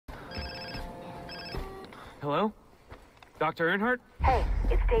Hello? Dr. Earnhardt? Hey,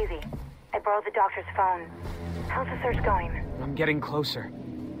 it's Daisy. I borrowed the doctor's phone. How's the search going? I'm getting closer.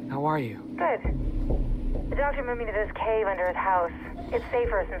 How are you? Good. The doctor moved me to this cave under his house. It's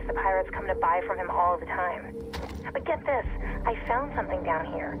safer since the pirates come to buy from him all the time. But get this, I found something down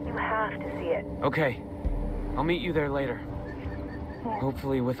here. You have to see it. Okay. I'll meet you there later.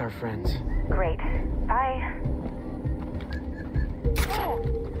 Hopefully with our friends. Great. Bye.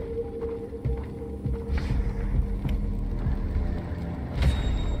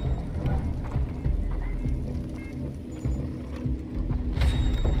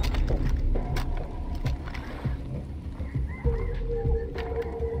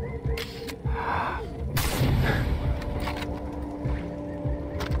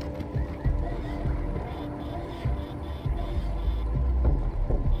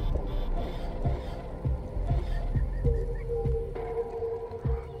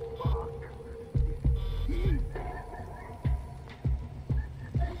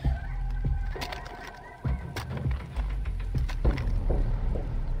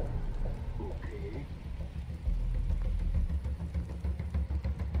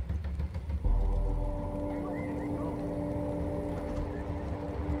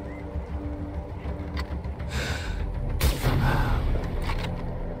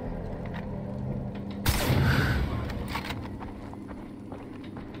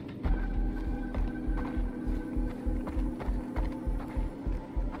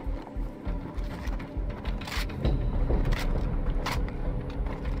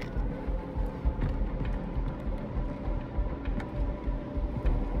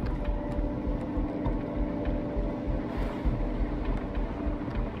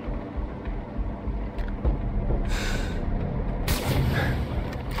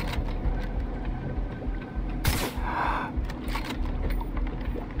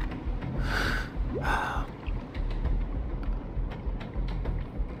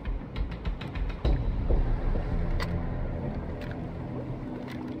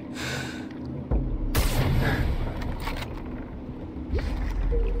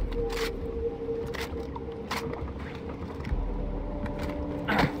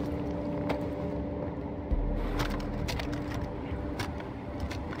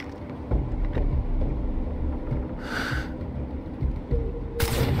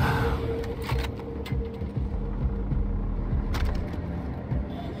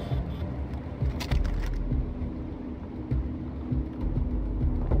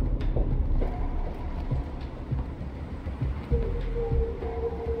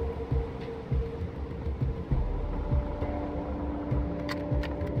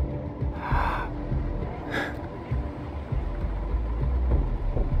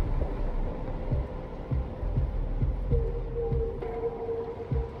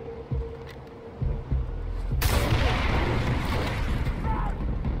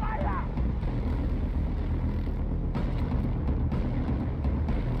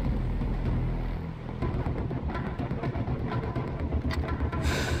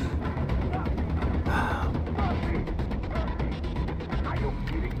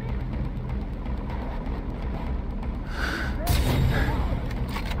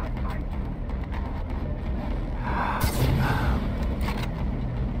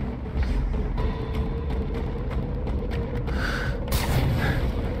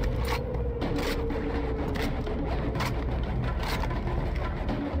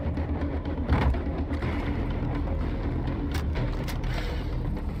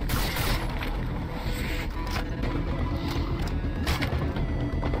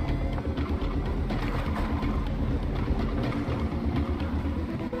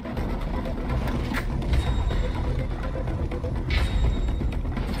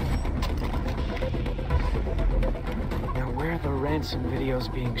 Some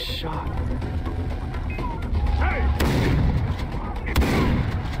videos being shot.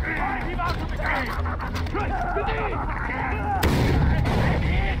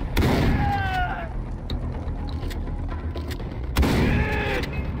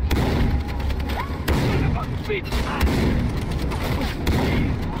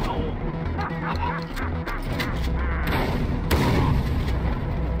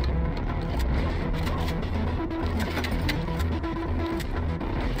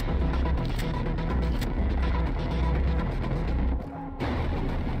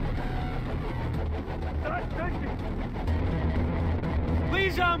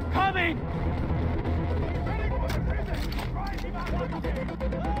 Liza, I'm coming!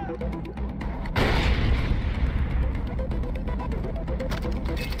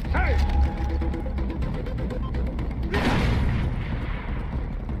 Hey!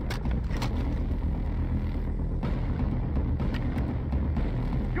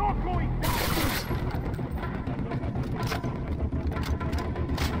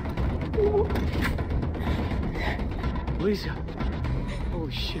 Liza.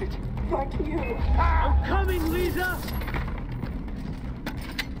 Holy shit. Fuck you. I'm coming, Liza!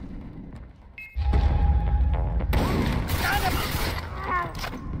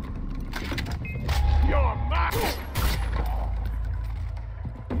 You're mine!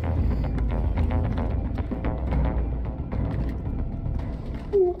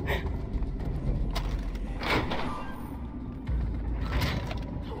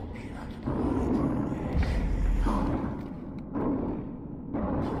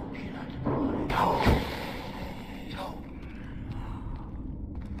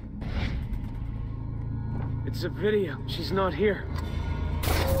 It's a video. She's not here.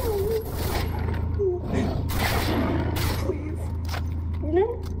 Please.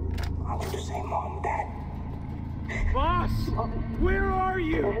 I want to say Mom, Dad. Boss! Where are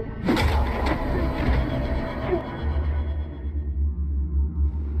you?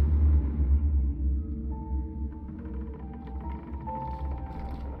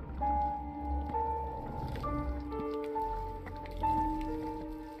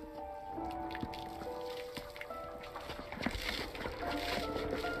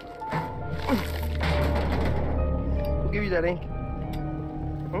 Who gave you that ink?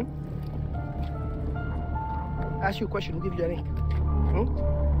 I ask you a question. Who gave you that ink?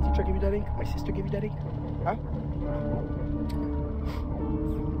 Teacher gave you that ink? My sister gave you that ink? Huh?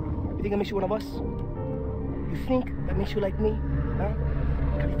 You think that makes you one of us? You think that makes you like me? Huh?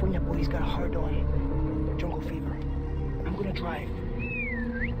 California boys got a hard on. Jungle fever. I'm gonna drive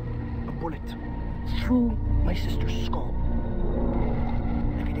a bullet through my sister's skull.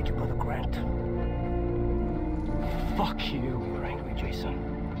 Like you did your brother Grant. Fuck you. You're angry, Jason.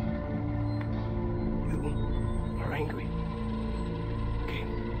 You are angry. Okay,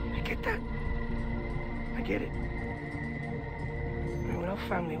 I get that. I get it. I mean, without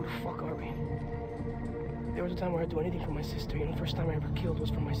family, who the fuck are we? There was a time where I'd do anything for my sister. You know, the first time I ever killed was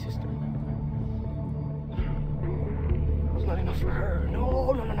for my sister. It was not enough for her.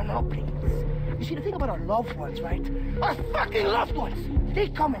 No, please. You see, the thing about our loved ones, right? Our fucking loved ones! They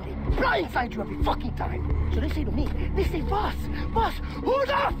come and they blindside you every fucking time. So they say to me, they say, Vaas, who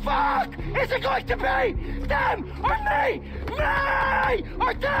the fuck is it going to be? Them or me? Me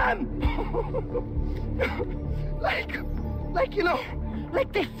or them? like, you know,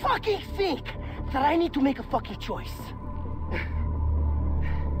 like they fucking think that I need to make a fucking choice.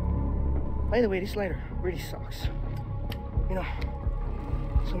 By the way, this lighter really sucks. You know,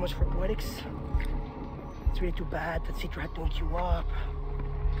 so much for poetics. It's really too bad that Citra had to wake you up.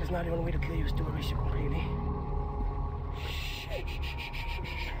 Because now the only way to kill you is to erase you completely. Shh.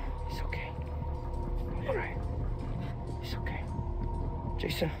 It's okay. All right. It's okay.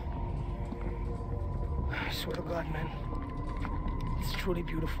 Jason, I swear to God, man, it's truly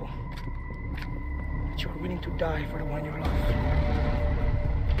beautiful that you're willing to die for the one you love.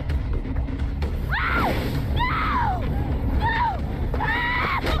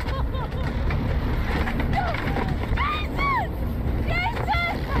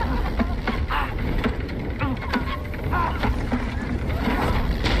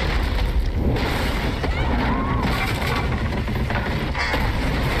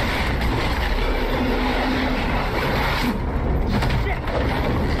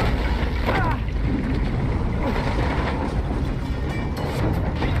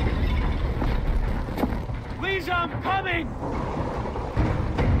 Liza, I'm coming!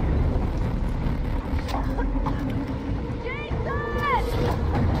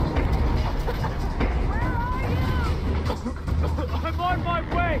 I'm on my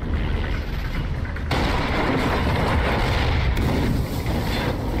way!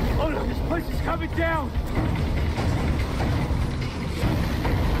 Oh no, this place is coming down!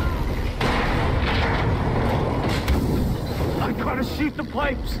 I gotta shoot the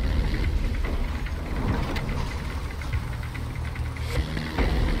pipes!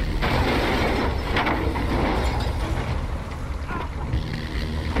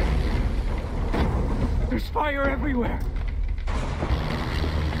 There's fire everywhere!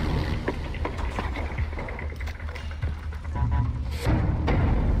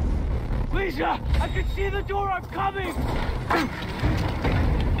 Liza! I can see the door! I'm coming!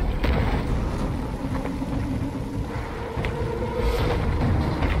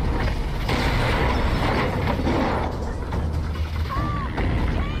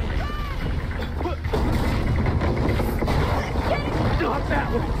 Not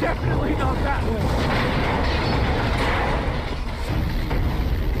that one! Definitely not that one!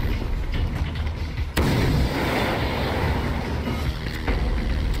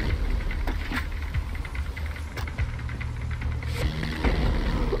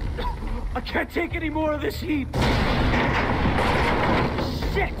 I can't take any more of this heat!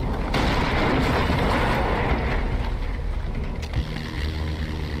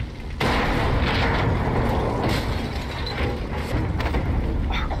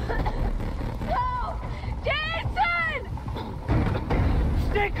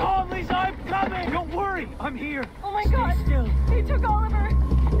 Stay calm, Liza, I'm coming! Don't worry, I'm here. Oh my Stay God! still. They took Oliver!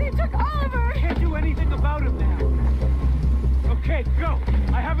 They took Oliver! Can't do anything about him now. Okay, go.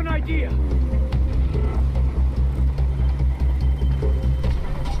 I have an idea.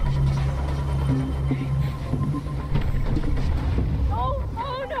 Oh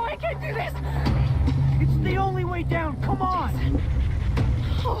no, I can't do this! It's the only way down. Come on.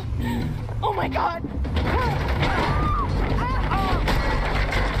 Oh my God!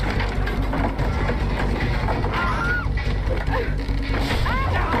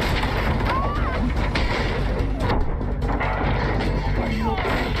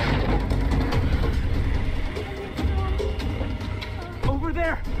 Over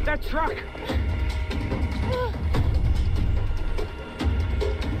there, that truck.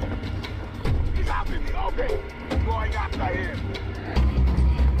 He's out in the open! Going after him!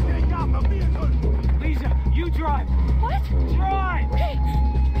 Take out the vehicle! Liza, you drive. What? Drive. Okay.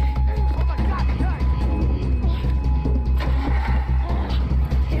 Oh my God, guys!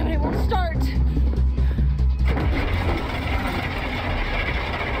 Damn it, it won't start.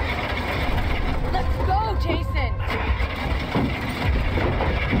 Let's go, Jason!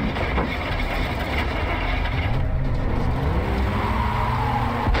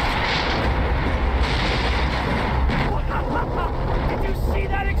 Did you see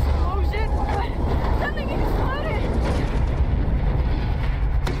that explosion? What? Something exploded!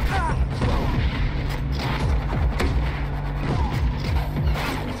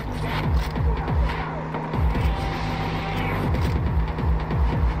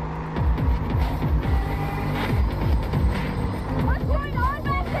 What's going on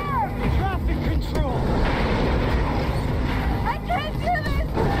back there? Traffic control. I can't do this!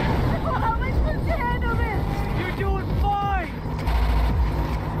 How am I supposed to handle this? You're doing fine.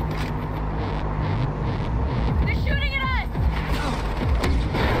 They're shooting at us!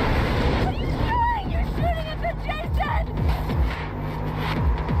 What are you doing? You're shooting at the Jason!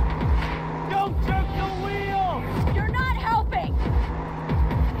 Don't jerk the wheel. You're not helping!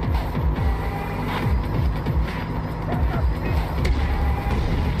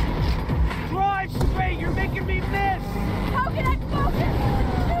 Drive straight. You're making me miss. How can I focus?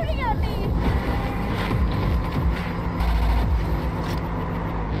 It's shooting at me!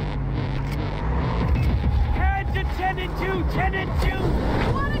 Head to 10 and 2. 10 and 2. You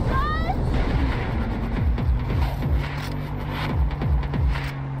wanna drive?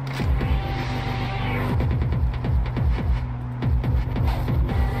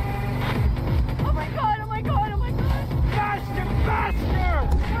 Oh my God, oh my God, oh my God! Faster, faster.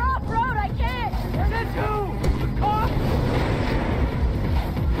 We're off-road, I can't! Says who? The cops?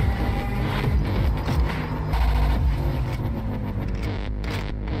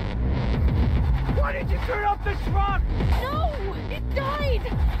 Why did you turn off the truck? No! It died!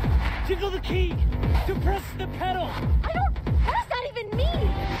 Jiggle the key. To press the pedal. I don't... What does that even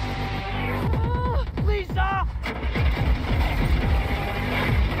mean? Oh, Liza!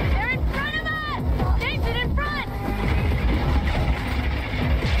 they're in front of us! Jason, in front!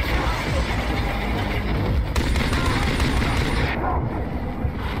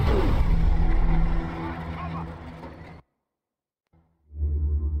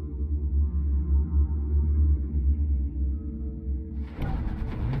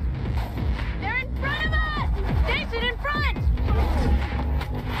 They're in front of us! Jason, in front!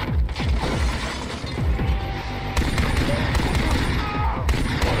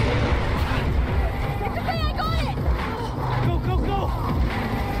 It's okay, I got it! Go, go, go!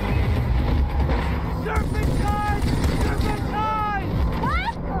 Serpentine! Serpentine!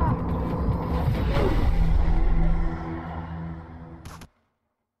 What?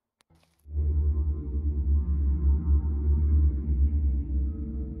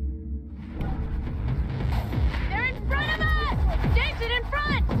 They're in front of us! Jason, in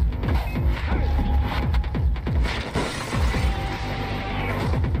front!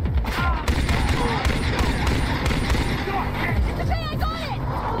 It's okay, I got it!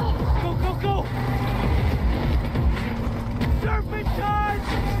 Go, go, go! Serpentine!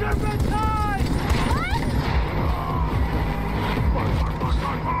 Serpentine! What?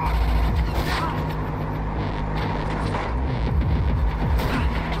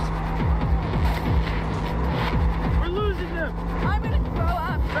 We're losing them! I'm gonna throw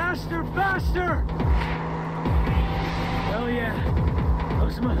up. Faster, faster! Hell yeah.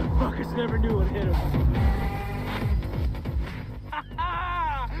 Those motherfuckers never knew what hit them.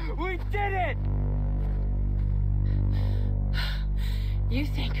 We did it! You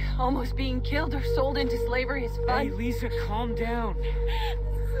think almost being killed or sold into slavery is fun? Hey, Liza, calm down.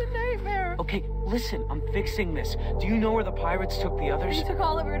 This is a nightmare. Okay, Listen, I'm fixing this. Do you know where the pirates took the others? They took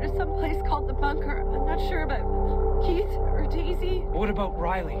Oliver to some place called the bunker. I'm not sure about Keith or Daisy. What about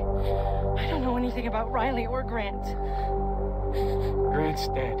Riley? I don't know anything about Riley or Grant. Grant's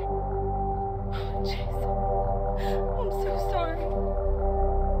dead. Jeez. I'm so sorry.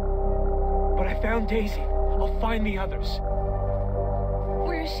 But I found Daisy. I'll find the others.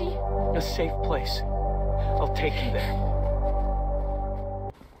 Where is she? A safe place. I'll take you there.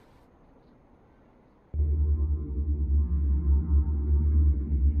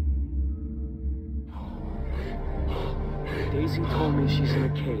 Daisy told me she's in a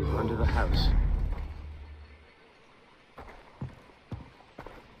cave under the house.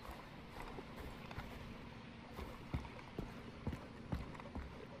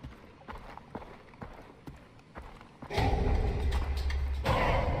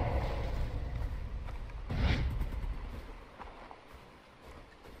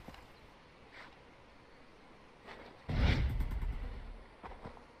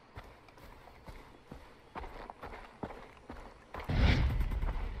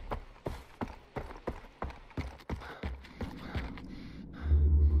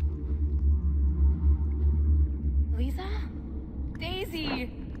 Liza?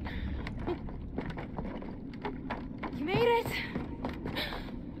 Daisy! You made it!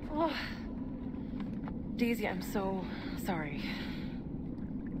 Oh. Daisy, I'm so sorry.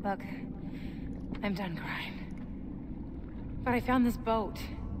 Look, I'm done crying. But I found this boat.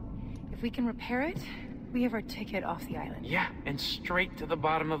 If we can repair it, we have our ticket off the island. Yeah, and straight to the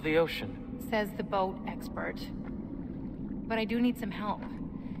bottom of the ocean. Says the boat expert. But I do need some help.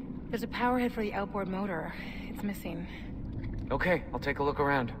 There's a power head for the outboard motor. It's missing. Okay, I'll take a look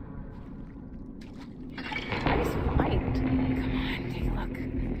around. Nice find. Come on, take a look.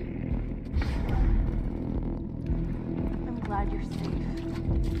 I'm glad you're safe.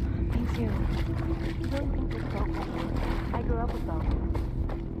 Me too. I really think this boat will work. I grew up with boats.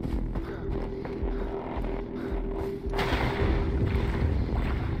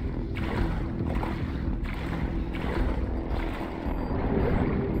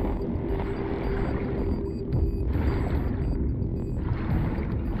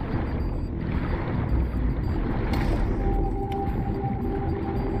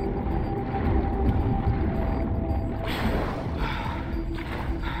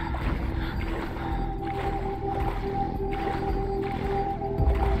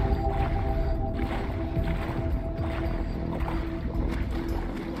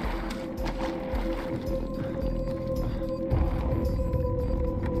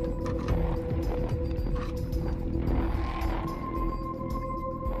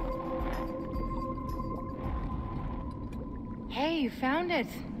 Hey, you found it.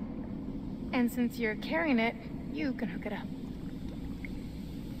 And since you're carrying it, you can hook it up.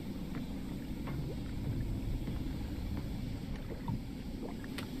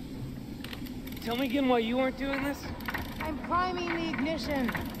 Tell me again why you weren't doing this? I'm priming the ignition.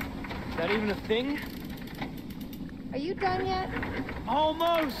 Is that even a thing? Are you done yet?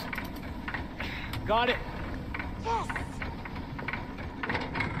 Almost! Got it. Yes!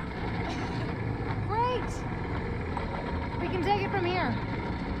 Great! We can take it from here.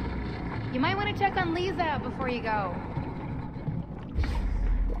 You might want to check on Liza before you go.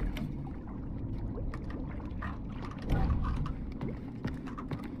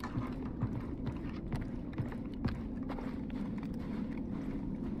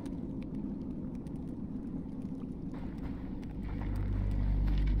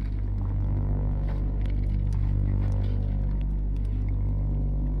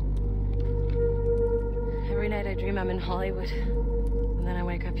 Every night I dream I'm in Hollywood, and then I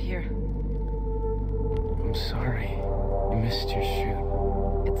wake up here. I'm sorry. You missed your shoot.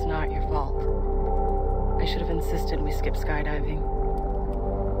 It's not your fault. I should have insisted we skip skydiving.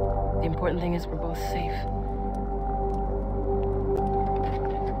 The important thing is we're both safe.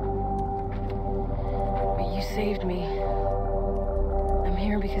 But you saved me. I'm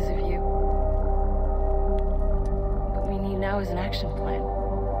here because of you. What we need now is an action plan.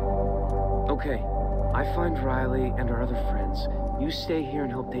 Okay. I find Riley and our other friends. You stay here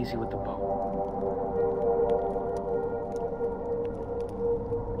and help Daisy with the boat.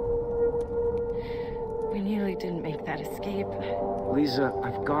 We nearly didn't make that escape. Liza,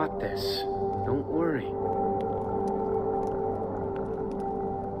 I've got this. Don't worry.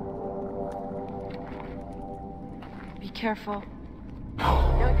 Be careful.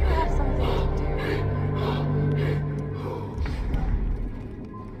 Don't you have something to do?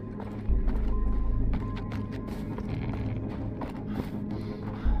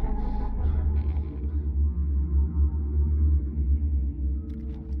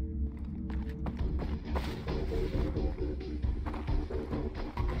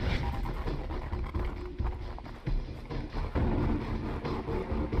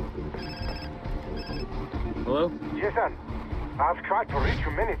 Hello? Jason, I've tried to reach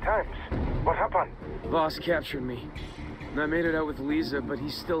you many times. What happened? Vaas captured me. And I made it out with Liza, but he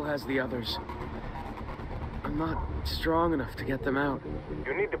still has the others. I'm not strong enough to get them out.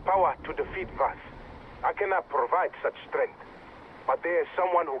 You need the power to defeat Vaas. I cannot provide such strength. But there is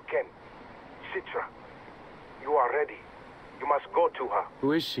someone who can. Citra. You are ready. You must go to her.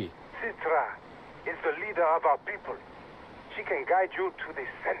 Who is she? Citra is the leader of our people. She can guide you to the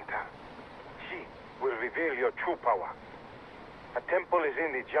center. She will reveal your true power. A temple is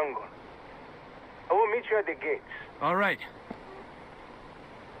in the jungle. I will meet you at the gates. All right.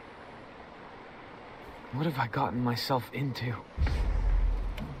 What have I gotten myself into?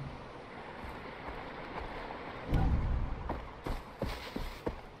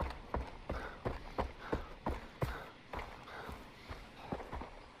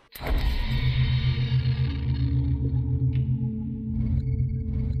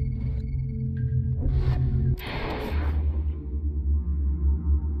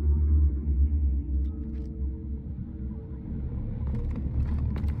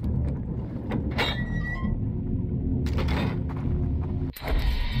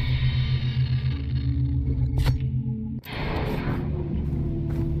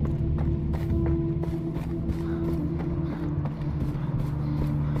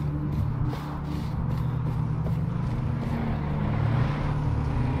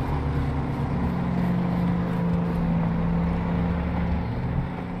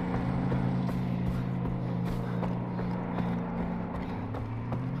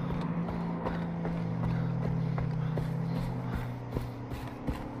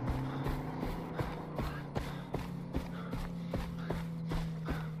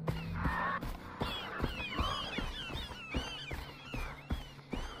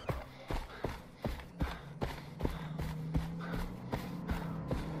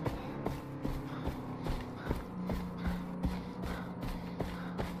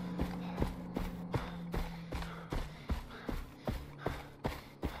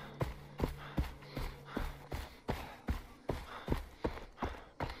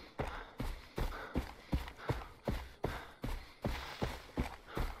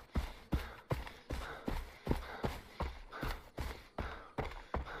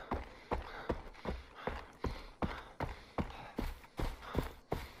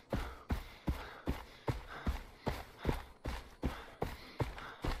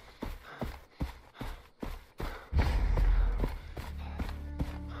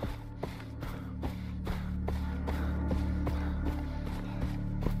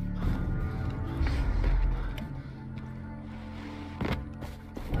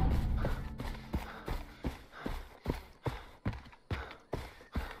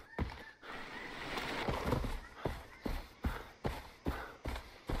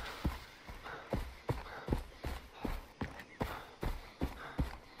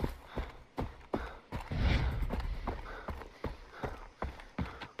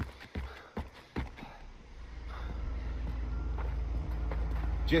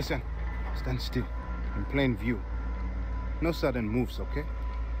 Jason, stand still. In plain view. No sudden moves, okay?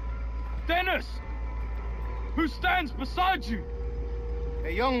 Dennis! Who stands beside you? A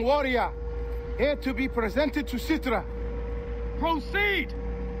young warrior, here to be presented to Citra. Proceed!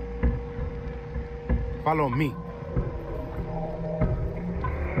 Follow me.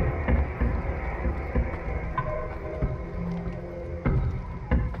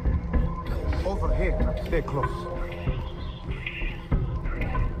 Over here, stay close.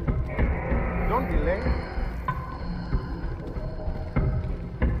 Don't delay.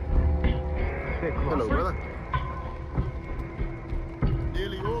 Stay close. Hello, brother.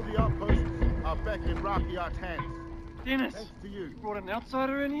 Nearly all the outposts are back in Rakiat's hands. Dennis, Thanks to you. brought an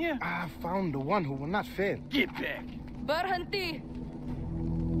outsider in here? I found the one who will not fail. Get back! Berhenti!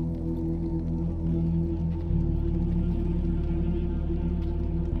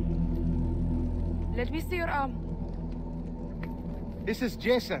 Let me see your arm. This is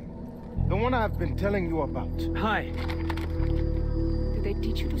Jason, the one I've been telling you about. Hi. Did they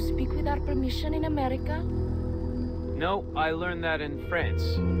teach you to speak without permission in America? No, I learned that in France.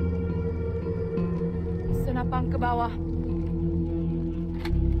 Senapang ke bawah.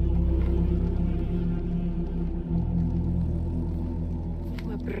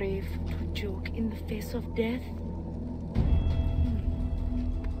 We're brave to joke in the face of death.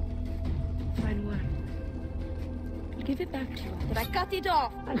 Fine one. I'll give it back to you. Did I cut it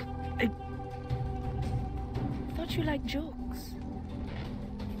off? I thought you liked jokes.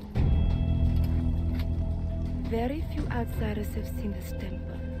 Very few outsiders have seen this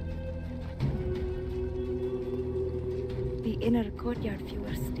temple. The inner courtyard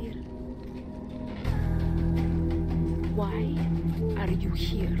viewer still. Why are you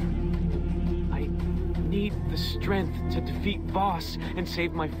here? I need the strength to defeat Vaas and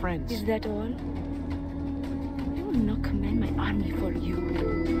save my friends. Is that all? I will not command my army for you.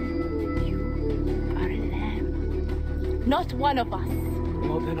 You are a lamb. Not one of us.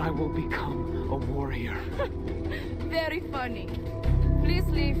 Well, then I will become a warrior. Very funny. Please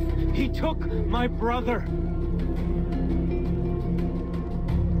leave. He took my brother.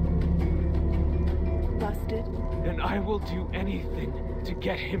 Busted. And I will do anything to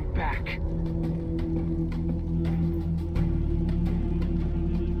get him back.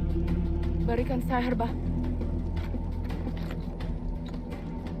 Berikan saya herba.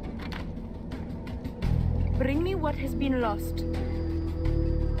 Bring me what has been lost.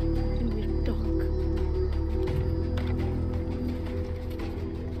 And we'll talk.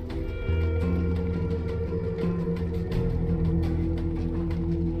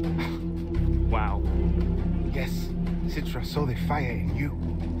 Wow. Yes, Citra saw the fire in you.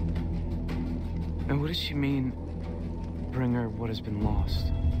 And what does she mean, bring her what has been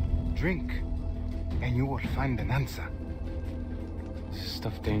lost? Drink, and you will find an answer. Is this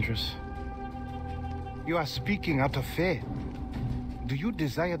stuff dangerous? You are speaking out of fear. Do you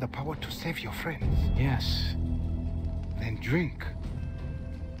desire the power to save your friends? Yes. Then drink.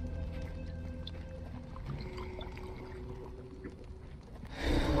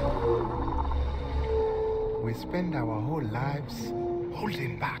 We spend our whole lives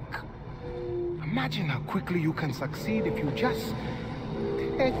holding back. Imagine how quickly you can succeed if you just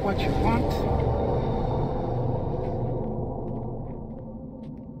take what you want.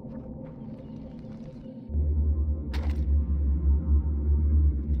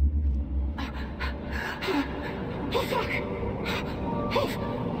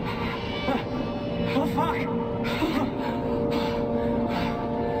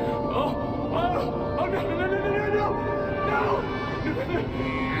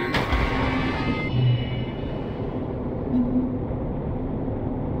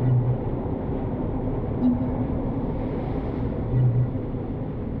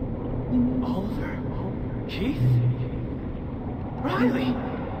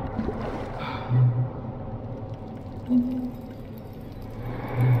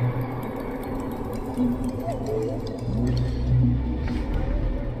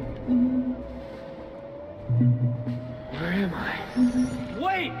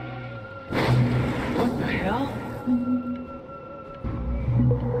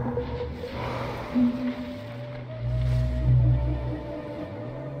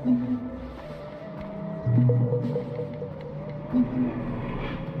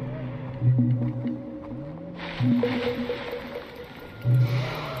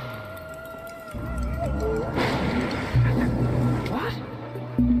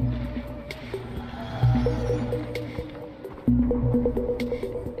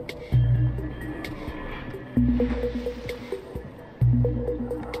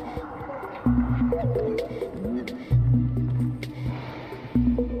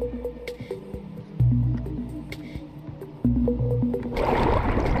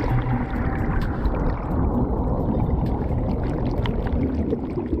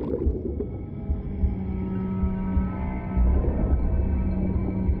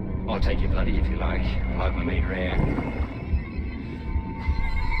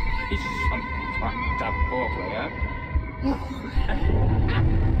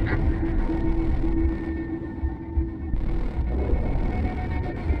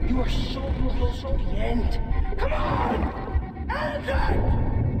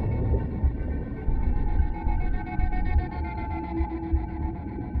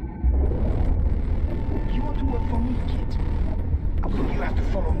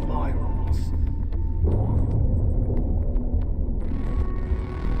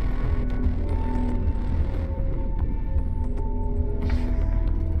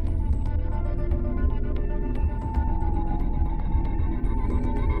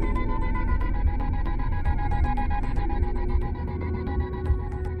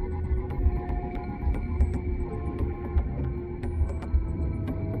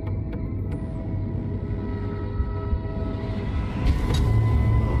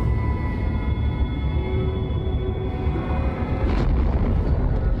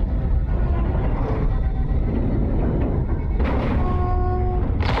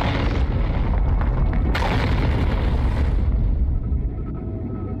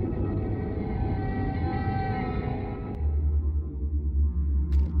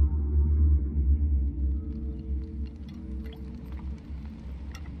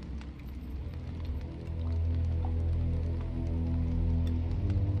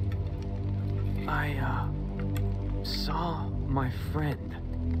 I saw my friend.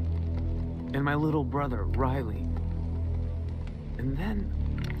 And my little brother, Riley. And then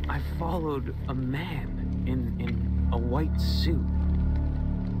I followed a man in a white suit.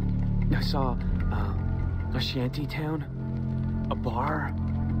 I saw a shanty town, a bar.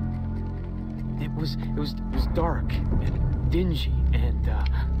 It was dark and dingy and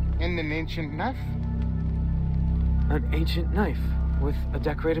an ancient knife? An ancient knife with a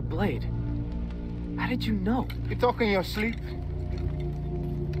decorated blade. How did you know? You talk in your sleep.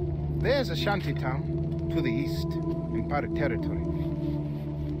 There's a shanty town to the east in pirate territory.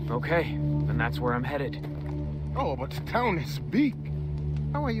 Okay, then that's where I'm headed. Oh, but the town is big.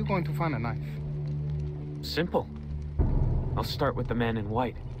 How are you going to find a knife? Simple. I'll start with the man in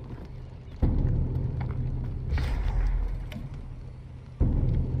white.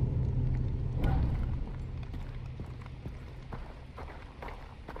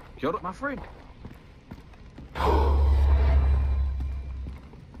 Kia ora, my friend.